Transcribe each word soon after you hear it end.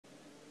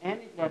and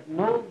that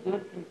no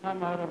good can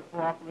come out of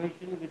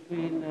cooperation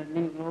between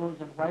Negroes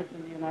and whites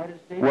in the United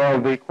States? Well,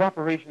 the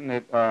cooperation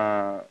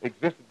that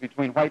existed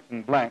between whites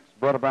and blacks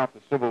brought about the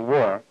Civil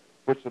War,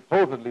 which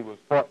supposedly was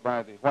fought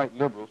by the white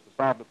liberals to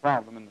solve the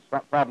problem, and the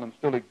problem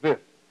still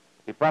exists.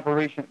 The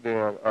cooperation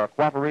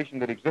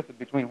that existed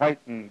between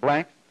whites and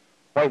blacks,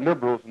 white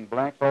liberals and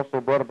blacks,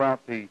 also brought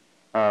about the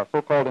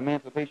so-called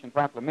Emancipation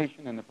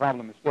Proclamation, and the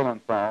problem is still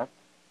unsolved.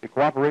 The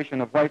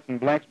cooperation of whites and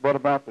blacks brought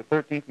about the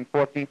 13th and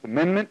 14th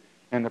Amendment,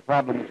 and the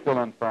problem is still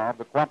unsolved.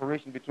 The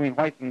cooperation between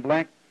whites and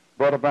blacks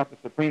brought about the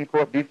Supreme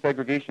Court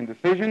desegregation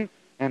decision,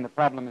 and the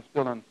problem is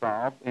still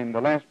unsolved. In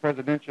the last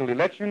presidential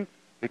election,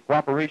 the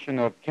cooperation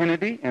of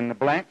Kennedy and the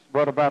blacks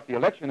brought about the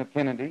election of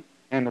Kennedy,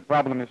 and the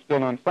problem is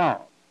still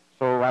unsolved.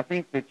 So I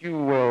think that you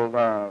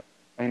will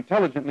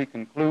intelligently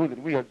conclude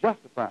that we are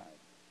justified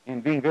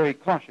in being very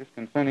cautious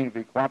concerning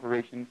the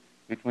cooperation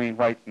between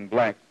whites and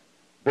blacks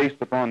based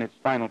upon its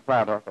final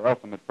product or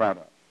ultimate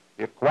product.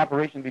 If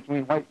cooperation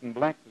between whites and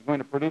blacks is going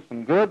to produce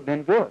some good,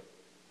 then good.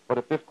 But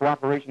if this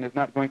cooperation is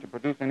not going to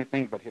produce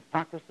anything but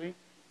hypocrisy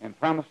and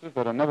promises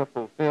that are never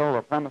fulfilled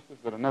or promises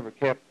that are never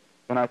kept,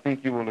 then I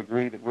think you will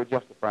agree that we're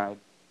justified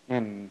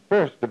in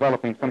first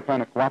developing some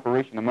kind of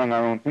cooperation among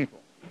our own people.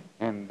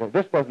 And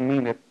this doesn't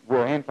mean that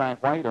we're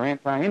anti-white or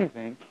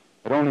anti-anything.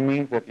 It only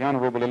means that the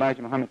Honorable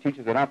Elijah Muhammad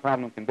teaches that our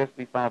problem can best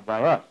be solved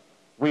by us.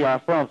 We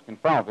ourselves can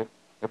solve it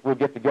if we'll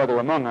get together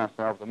among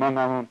ourselves, among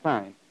our own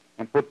kind,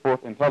 and put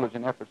forth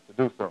intelligent efforts to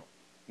do so.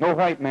 No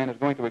white man is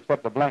going to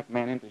accept a black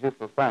man into his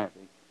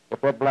society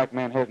if that black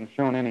man hasn't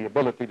shown any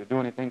ability to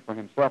do anything for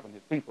himself and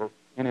his people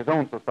in his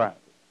own society.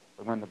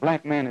 But when the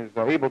black man is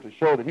able to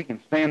show that he can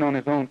stand on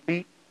his own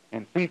feet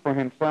and see for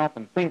himself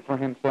and think for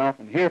himself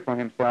and hear for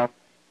himself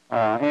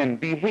and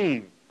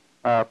behave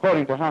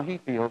according to how he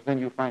feels, then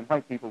you find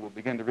white people will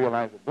begin to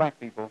realize that black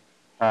people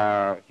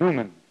are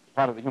human,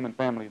 part of the human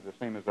family the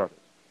same as others.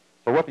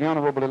 So what the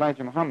Honorable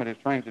Elijah Muhammad is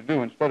trying to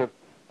do, instead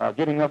of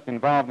getting us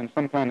involved in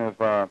some kind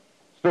of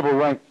civil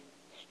rights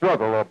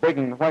struggle or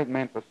begging the white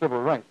man for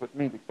civil rights, which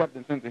means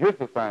acceptance into his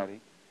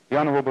society, the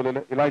Honorable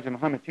Elijah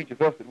Muhammad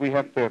teaches us that we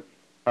have to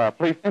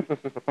place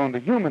emphasis upon the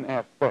human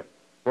aspect,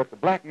 that the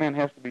black man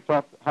has to be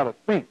taught how to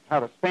think,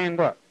 how to stand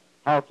up,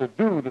 how to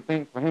do the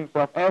things for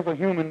himself as a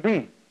human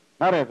being,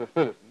 not as a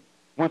citizen.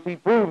 Once he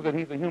proves that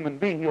he's a human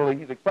being,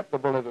 he's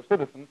acceptable as a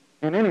citizen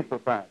in any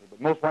society.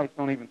 But most whites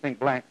don't even think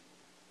blacks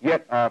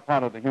yet are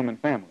part of the human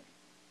family.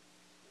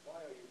 Why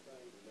are you trying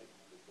to make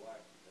the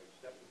black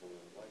acceptable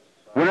in white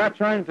society? We're not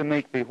trying to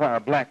make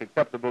the black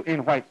acceptable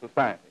in white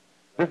society.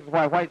 This is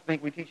why whites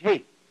think we teach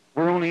hate.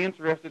 We're only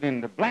interested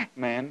in the black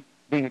man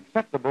being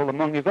acceptable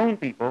among his own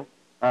people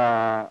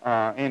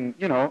and,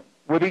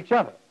 with each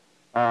other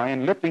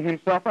and lifting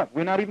himself up.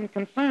 We're not even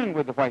concerned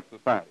with the white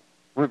society.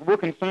 We're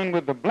concerned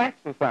with the black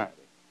society.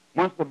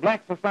 Once the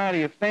black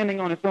society is standing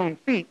on its own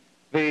feet,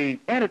 the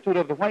attitude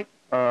of the white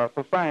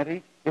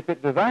society, if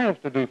it desires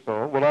to do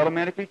so, will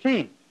automatically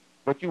change.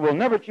 But you will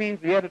never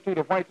change the attitude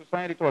of white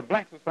society toward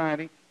black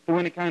society through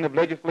any kind of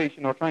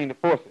legislation or trying to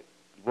force it.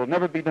 It will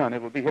never be done.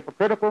 It will be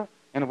hypocritical,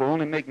 and it will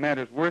only make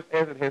matters worse,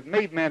 as it has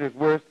made matters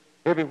worse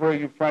everywhere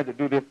you've tried to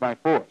do this by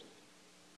force.